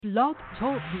Blog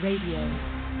Talk Radio.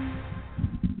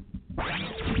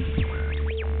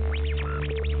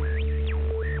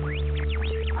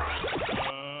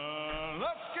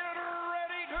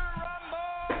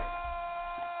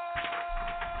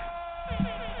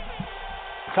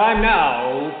 Time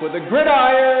now for the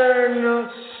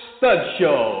GridironStuds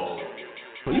Show.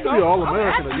 So you can be all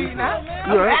American.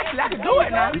 Actually, I can do it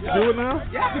now. You can do it now?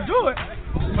 Yeah, I can do it.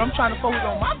 But I'm trying to focus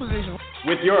on my position.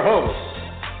 With your host,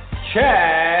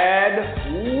 Chad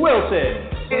Wilson.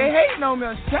 They hating on me,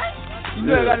 Chad. You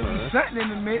know I got to do something in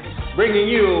the mix. Bringing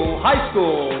you high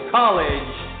school, college,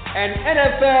 and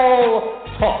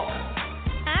NFL talk.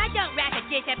 I don't lack a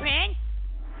discipline.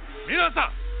 皆さ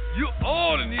ん You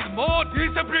all need more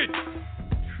discipline.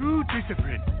 True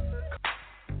discipline.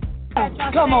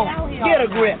 Come on, get a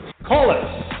grip. Call us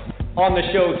on the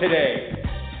show today.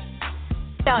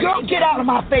 Girl, get out of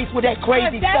my face with that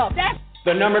crazy stuff.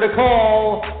 The number to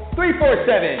call,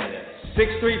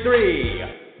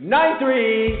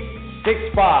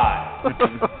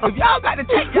 347-633-9365. If y'all got to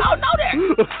take, y'all know that.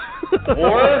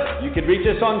 Or you can reach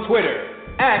us on Twitter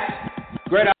at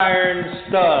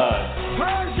GridironStuds.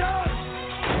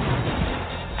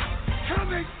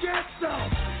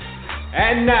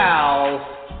 And now,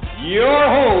 your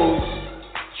host,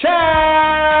 Chad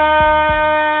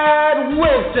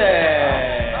Wilson.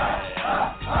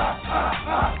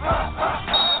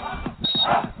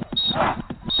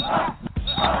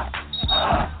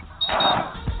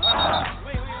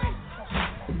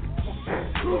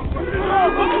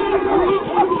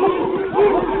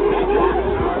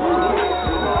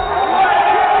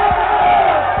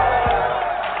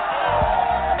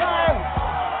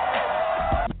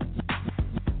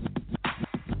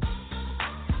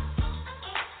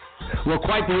 Well,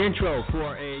 quite the intro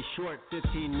for a short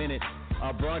 15-minute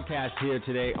broadcast here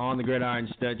today on the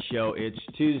GridironStuds Show. It's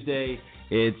Tuesday.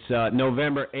 It's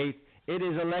November 8th. It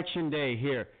is Election Day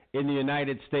here in the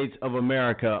United States of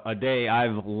America, a day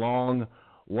I've long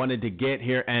wanted to get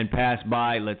here and pass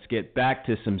by. Let's get back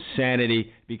to some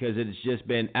sanity because it has just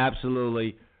been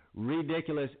absolutely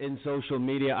ridiculous in social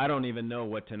media. I don't even know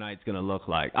what tonight's going to look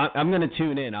like. I'm going to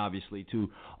tune in, obviously, to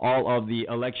all of the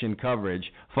election coverage.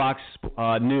 Fox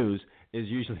News is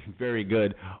usually very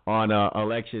good on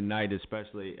election night,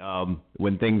 especially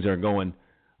when things are going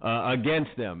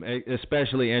against them,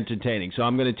 especially entertaining. So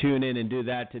I'm going to tune in and do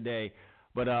that today.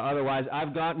 But otherwise,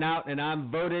 I've gotten out and I'm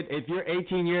voted. If you're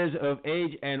 18 years of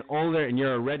age and older and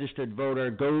you're a registered voter,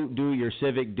 go do your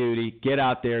civic duty. Get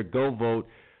out there, go vote.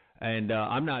 And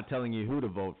I'm not telling you who to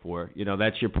vote for. You know,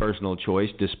 that's your personal choice,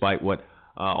 despite what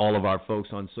all of our folks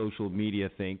on social media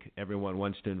think. Everyone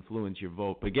wants to influence your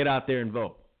vote. But get out there and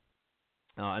vote.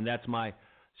 And that's my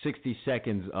 60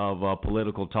 seconds of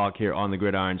political talk here on the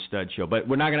GridironStuds Show. But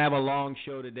we're not going to have a long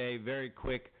show today. Very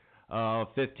quick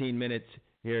 15 minutes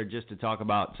here just to talk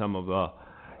about some of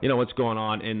what's going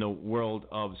on in the world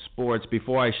of sports.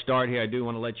 Before I start here, I do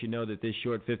want to let you know that this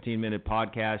short 15-minute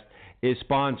podcast is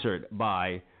sponsored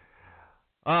by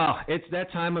it's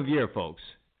that time of year, folks.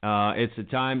 It's the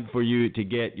time for you to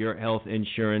get your health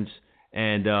insurance,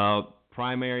 and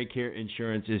Primary Care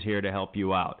Insurance is here to help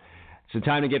you out. It's the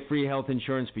time to get free health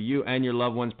insurance for you and your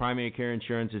loved ones. Primary Care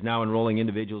Insurance is now enrolling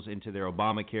individuals into their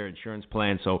Obamacare insurance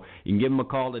plan, so you can give them a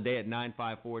call today at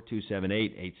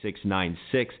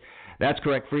 954-278-8696. That's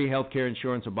correct. Free health care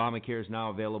insurance. Obamacare is now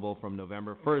available from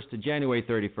November 1st to January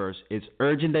 31st. It's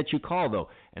urgent that you call, though,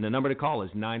 and the number to call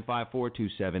is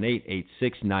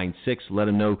 954-278-8696. Let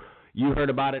them know you heard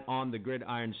about it on the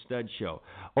GridironStuds Show.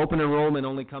 Open enrollment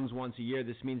only comes once a year.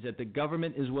 This means that the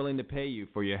government is willing to pay you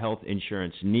for your health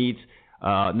insurance needs.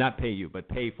 Not pay you, but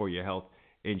pay for your health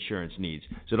insurance needs.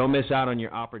 So don't miss out on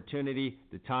your opportunity.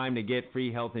 The time to get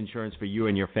free health insurance for you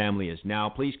and your family is now.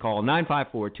 Please call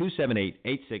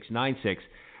 954-278-8696.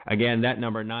 Again, that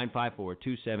number,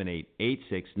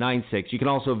 954-278-8696. You can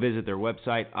also visit their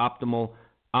website,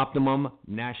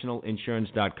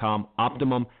 OptimumNationalInsurance.com,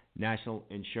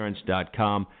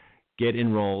 OptimumNationalInsurance.com. Get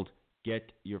enrolled.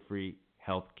 Get your free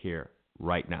health care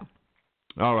right now.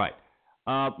 All right.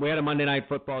 We had a Monday night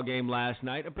football game last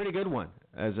night, a pretty good one,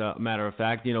 as a matter of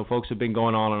fact. You know, folks have been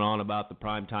going on and on about the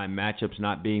primetime matchups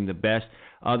not being the best.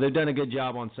 They've done a good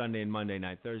job on Sunday and Monday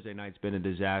night. Thursday night's been a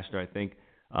disaster. I think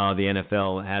the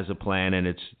NFL has a plan, and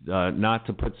it's not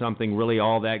to put something really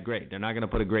all that great. They're not going to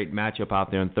put a great matchup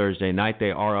out there on Thursday night.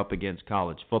 They are up against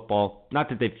college football. Not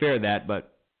that they fear that,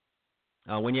 but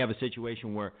when you have a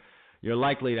situation where you're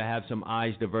likely to have some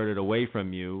eyes diverted away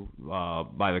from you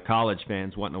by the college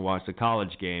fans wanting to watch the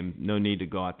college game, no need to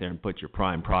go out there and put your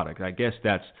prime product. I guess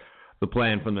that's the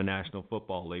plan from the National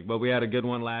Football League. But we had a good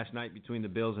one last night between the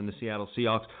Bills and the Seattle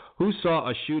Seahawks. Who saw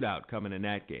a shootout coming in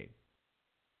that game?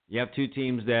 You have two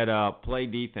teams that play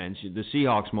defense. The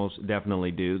Seahawks most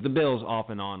definitely do. The Bills off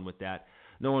and on with that.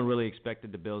 No one really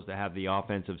expected the Bills to have the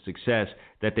offensive success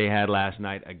that they had last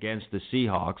night against the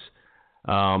Seahawks.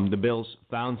 The Bills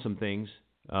found some things,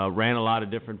 ran a lot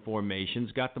of different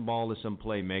formations, got the ball to some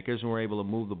playmakers, and were able to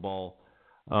move the ball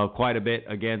quite a bit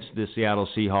against the Seattle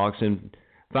Seahawks and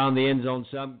found the end zone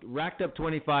some, racked up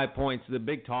 25 points. The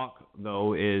big talk,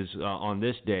 though, is on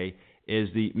this day is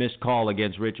the missed call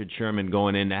against Richard Sherman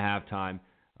going into halftime.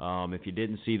 If you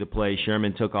didn't see the play,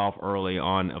 Sherman took off early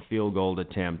on a field goal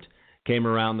attempt, came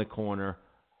around the corner,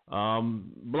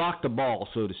 blocked the ball,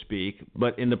 so to speak,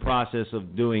 but in the process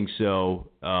of doing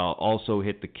so, also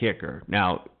hit the kicker.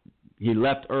 Now, he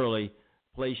left early.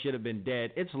 Play should have been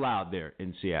dead. It's loud there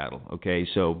in Seattle, okay?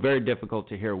 So very difficult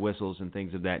to hear whistles and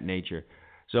things of that nature.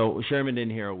 So Sherman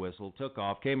didn't hear a whistle, took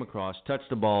off, came across, touched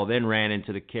the ball, then ran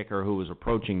into the kicker who was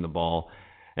approaching the ball.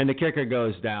 And the kicker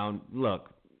goes down.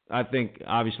 Look, I think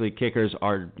obviously kickers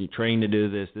are trained to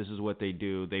do this. This is what they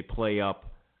do. They play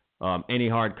up any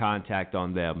hard contact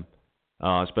on them,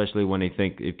 especially when they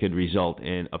think it could result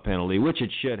in a penalty, which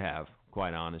it should have,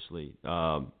 quite honestly.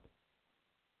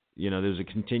 There's a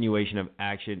continuation of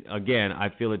action. Again, I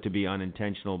feel it to be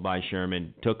unintentional by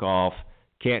Sherman. Took off,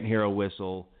 can't hear a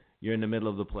whistle. You're in the middle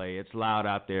of the play. It's loud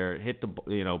out there. Hit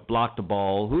the, block the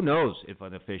ball. Who knows if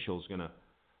an official's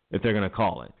if they're gonna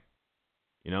call it?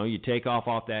 You take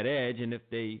off that edge, and if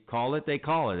they call it, they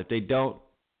call it. If they don't,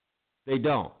 they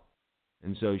don't.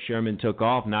 And so Sherman took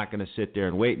off, not going to sit there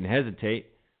and wait and hesitate.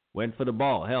 Went for the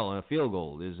ball. Hell, a field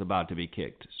goal is about to be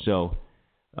kicked. So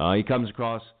he comes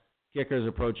across. Kicker's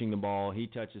approaching the ball. He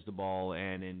touches the ball,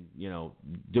 and in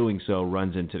doing so,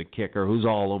 runs into the kicker, who's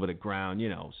all over the ground,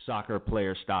 soccer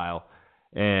player style.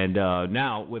 And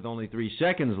now, with only 3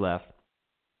 seconds left,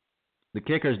 the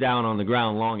kicker's down on the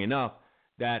ground long enough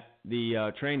that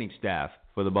the training staff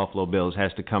for the Buffalo Bills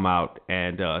has to come out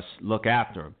and look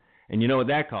after him. And you know what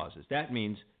that causes? That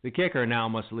means the kicker now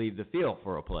must leave the field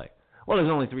for a play. Well, there's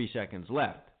only 3 seconds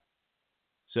left.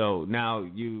 So now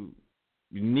you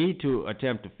need to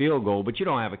attempt a field goal, but you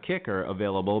don't have a kicker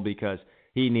available because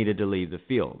he needed to leave the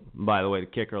field. By the way, the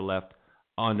kicker left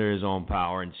under his own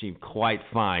power and seemed quite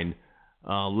fine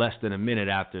less than a minute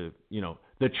after,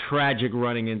 the tragic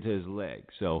running into his leg.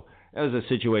 So that was a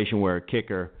situation where a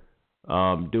kicker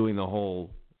doing the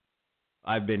whole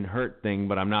I've been hurt thing,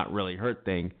 but I'm not really hurt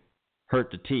thing,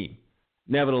 hurt the team.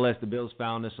 Nevertheless, the Bills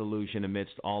found a solution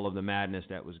amidst all of the madness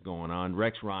that was going on.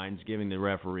 Rex Ryan's giving the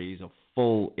referees a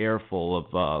full earful of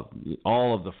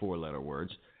all of the 4-letter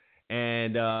words.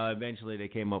 And eventually they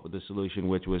came up with a solution,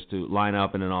 which was to line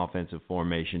up in an offensive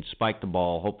formation, spike the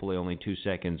ball, hopefully only 2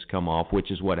 seconds come off,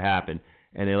 which is what happened.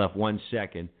 And they left 1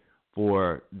 second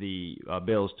for the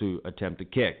Bills to attempt to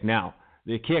kick. Now,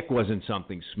 the kick wasn't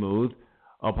something smooth.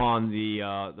 Upon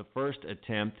the first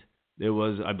attempt, there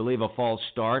was, I believe, a false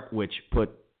start, which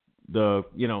put there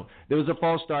was a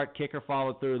false start, kicker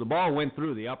followed through. The ball went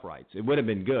through the uprights. It would have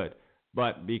been good,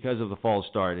 but because of the false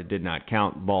start, it did not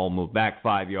count. Ball moved back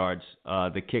 5 yards.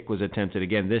 The kick was attempted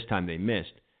again. This time they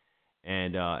missed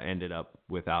and ended up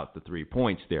without the 3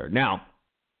 points there. Now,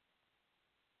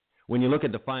 when you look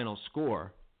at the final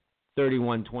score,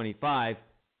 31-25,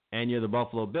 and you're the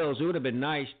Buffalo Bills, it would have been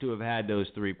nice to have had those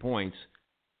 3 points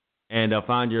and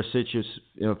found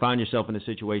yourself in a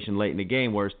situation late in the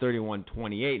game where it's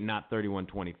 31-28, not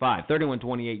 31-25.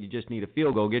 31-28, you just need a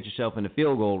field goal, get yourself in the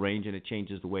field goal range, and it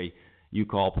changes the way you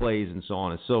call plays and so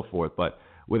on and so forth. But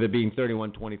with it being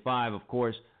 31-25, of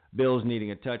course, Bills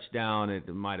needing a touchdown, it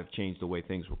might have changed the way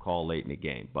things were called late in the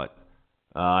game. But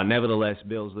nevertheless,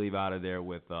 Bills leave out of there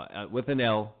with an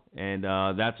L, and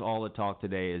that's all the talk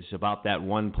today is about that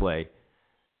one play.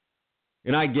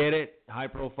 And I get it.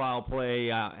 High-profile play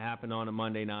happened on a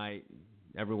Monday night.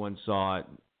 Everyone saw it.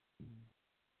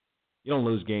 You don't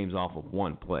lose games off of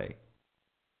one play.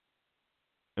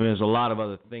 I mean, there's a lot of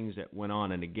other things that went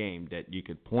on in the game that you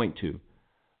could point to.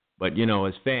 But,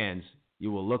 as fans,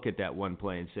 you will look at that one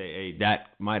play and say, hey, that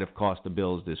might have cost the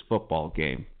Bills this football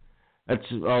game. That's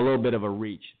a little bit of a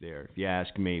reach there, if you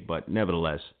ask me. But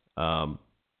nevertheless, so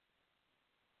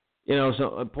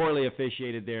poorly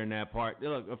officiated there in that part.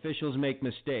 Look, officials make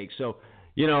mistakes. So,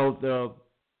 the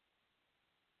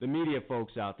media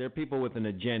folks out there, people with an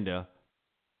agenda,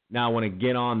 now want to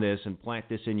get on this and plant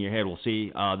this in your head. Well,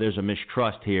 see, there's a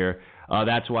mistrust here.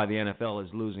 That's why the NFL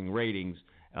is losing ratings.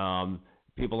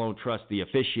 People don't trust the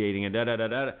officiating and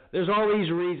da-da-da-da. There's all these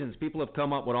reasons. People have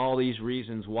come up with all these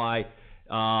reasons why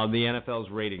the NFL's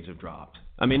ratings have dropped.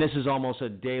 I mean, this is almost a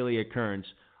daily occurrence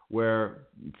where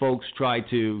folks try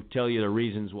to tell you the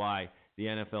reasons why the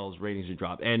NFL's ratings are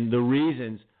dropped. And the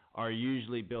reasons are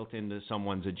usually built into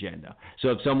someone's agenda. So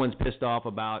if someone's pissed off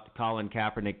about Colin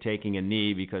Kaepernick taking a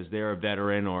knee because they're a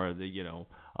veteran, or they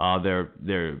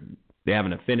have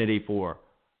an affinity for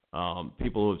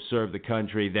people who have served the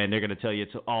country, then they're going to tell you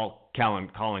it's all Colin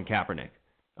Kaepernick.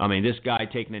 I mean, this guy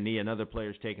taking a knee, another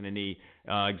player's taking a knee,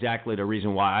 exactly the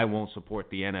reason why I won't support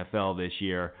the NFL this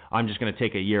year. I'm just going to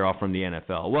take a year off from the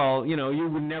NFL. Well, you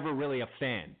were never really a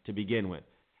fan to begin with.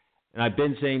 And I've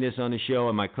been saying this on the show,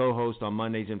 and my co-host on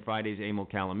Mondays and Fridays, Emil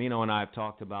Calamino, and I have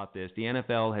talked about this. The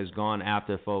NFL has gone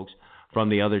after folks from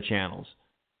the other channels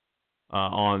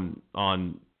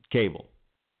on cable.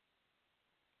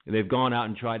 They've gone out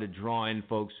and tried to draw in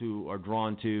folks who are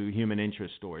drawn to human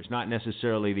interest stories, not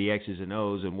necessarily the X's and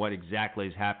O's and what exactly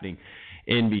is happening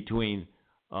in between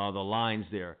the lines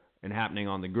there and happening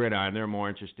on the gridiron. They're more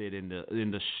interested in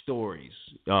the stories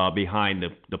behind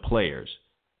the players.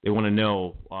 They want to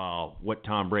know what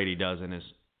Tom Brady does in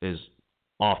his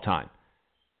off time.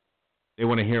 They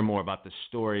want to hear more about the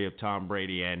story of Tom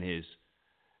Brady and his,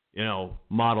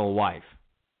 model wife.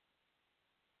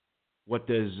 What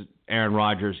does Aaron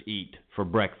Rodgers eat for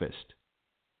breakfast?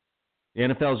 The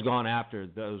NFL's gone after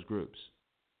those groups.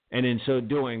 And in so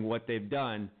doing, what they've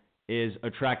done is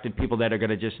attracted people that are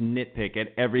going to just nitpick at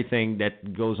everything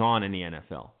that goes on in the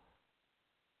NFL.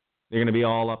 They're going to be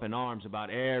all up in arms about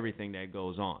everything that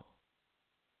goes on.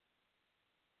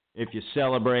 If you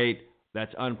celebrate,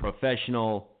 that's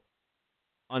unprofessional,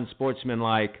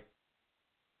 unsportsmanlike.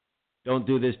 Don't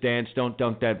do this dance. Don't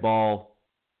dunk that ball.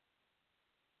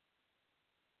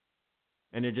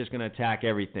 And they're just going to attack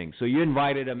everything. So you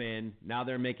invited them in. Now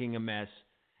they're making a mess.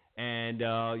 And,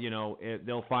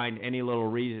 they'll find any little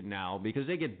reason now because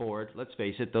they get bored. Let's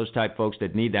face it, those type folks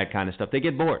that need that kind of stuff, they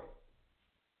get bored.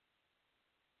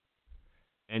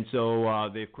 And so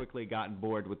they've quickly gotten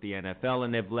bored with the NFL,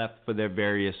 and they've left for their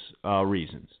various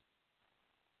reasons.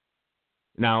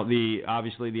 Now,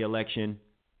 obviously the election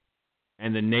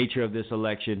and the nature of this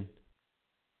election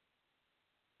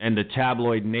and the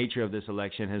tabloid nature of this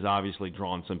election has obviously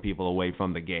drawn some people away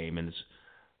from the game, and it's,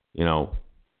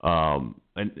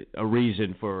 a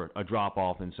reason for a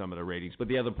drop-off in some of the ratings. But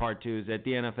the other part, too, is that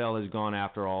the NFL has gone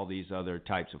after all these other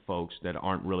types of folks that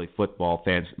aren't really football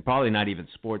fans, probably not even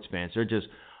sports fans. They're just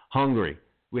hungry.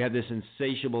 We have this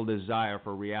insatiable desire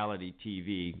for reality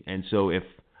TV, and so if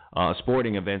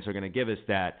sporting events are going to give us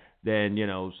that, then,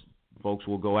 folks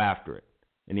will go after it.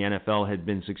 And the NFL had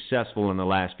been successful in the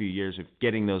last few years of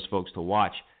getting those folks to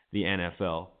watch the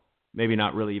NFL. Maybe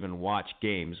not really even watch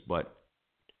games, but,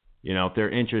 if they're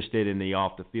interested in the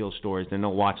off-the-field stories, then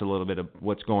they'll watch a little bit of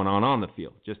what's going on the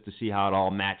field just to see how it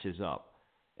all matches up.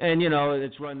 And,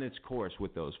 it's run its course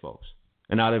with those folks.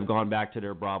 And now they've gone back to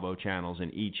their Bravo channels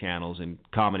and E channels and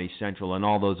Comedy Central and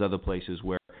all those other places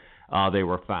where they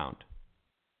were found.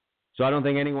 So I don't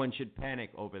think anyone should panic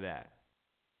over that.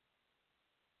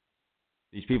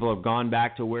 These people have gone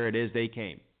back to where it is they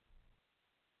came.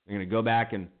 They're going to go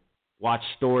back and watch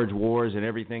Storage Wars and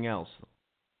everything else.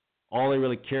 All they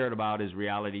really cared about is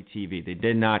reality TV. They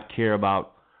did not care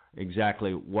about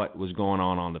exactly what was going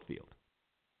on the field.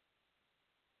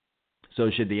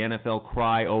 So should the NFL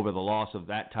cry over the loss of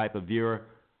that type of viewer?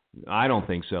 I don't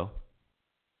think so.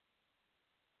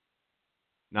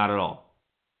 Not at all.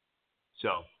 So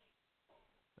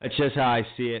that's just how I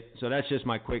see it. So that's just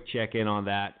my quick check-in on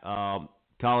that.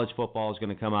 College football is going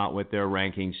to come out with their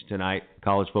rankings tonight.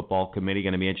 College Football Committee,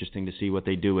 going to be interesting to see what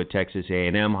they do with Texas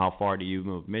A&M. How far do you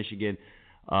move Michigan?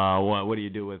 What do you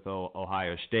do with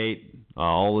Ohio State?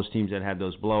 All those teams that had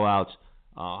those blowouts.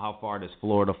 How far does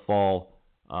Florida fall?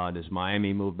 Does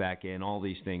Miami move back in? All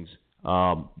these things.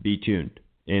 Be tuned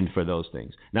in for those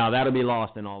things. Now, that'll be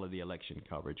lost in all of the election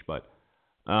coverage, but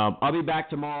I'll be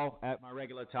back tomorrow at my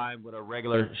regular time with a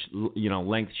regular,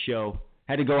 length show.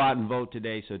 Had to go out and vote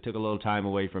today, so it took a little time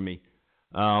away from me.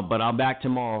 But I'm back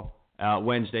tomorrow,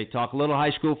 Wednesday, talk a little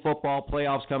high school football,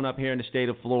 playoffs coming up here in the state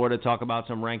of Florida, talk about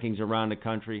some rankings around the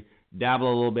country, dabble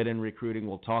a little bit in recruiting.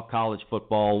 We'll talk college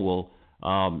football. We'll,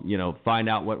 find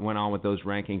out what went on with those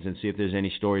rankings and see if there's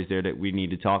any stories there that we need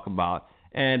to talk about.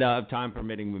 And time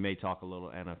permitting, we may talk a little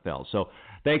NFL. So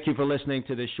thank you for listening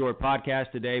to this short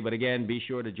podcast today. But again, be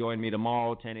sure to join me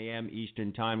tomorrow, 10 a.m.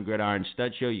 Eastern Time, Gridiron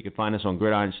Studs Show. You can find us on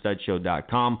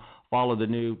GridironStudsShow.com. Follow the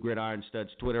new Gridiron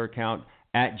Studs Twitter account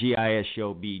at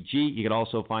GISShowBG. You can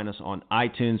also find us on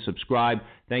iTunes. Subscribe.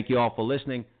 Thank you all for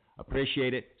listening.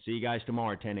 Appreciate it. See you guys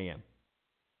tomorrow at 10 a.m.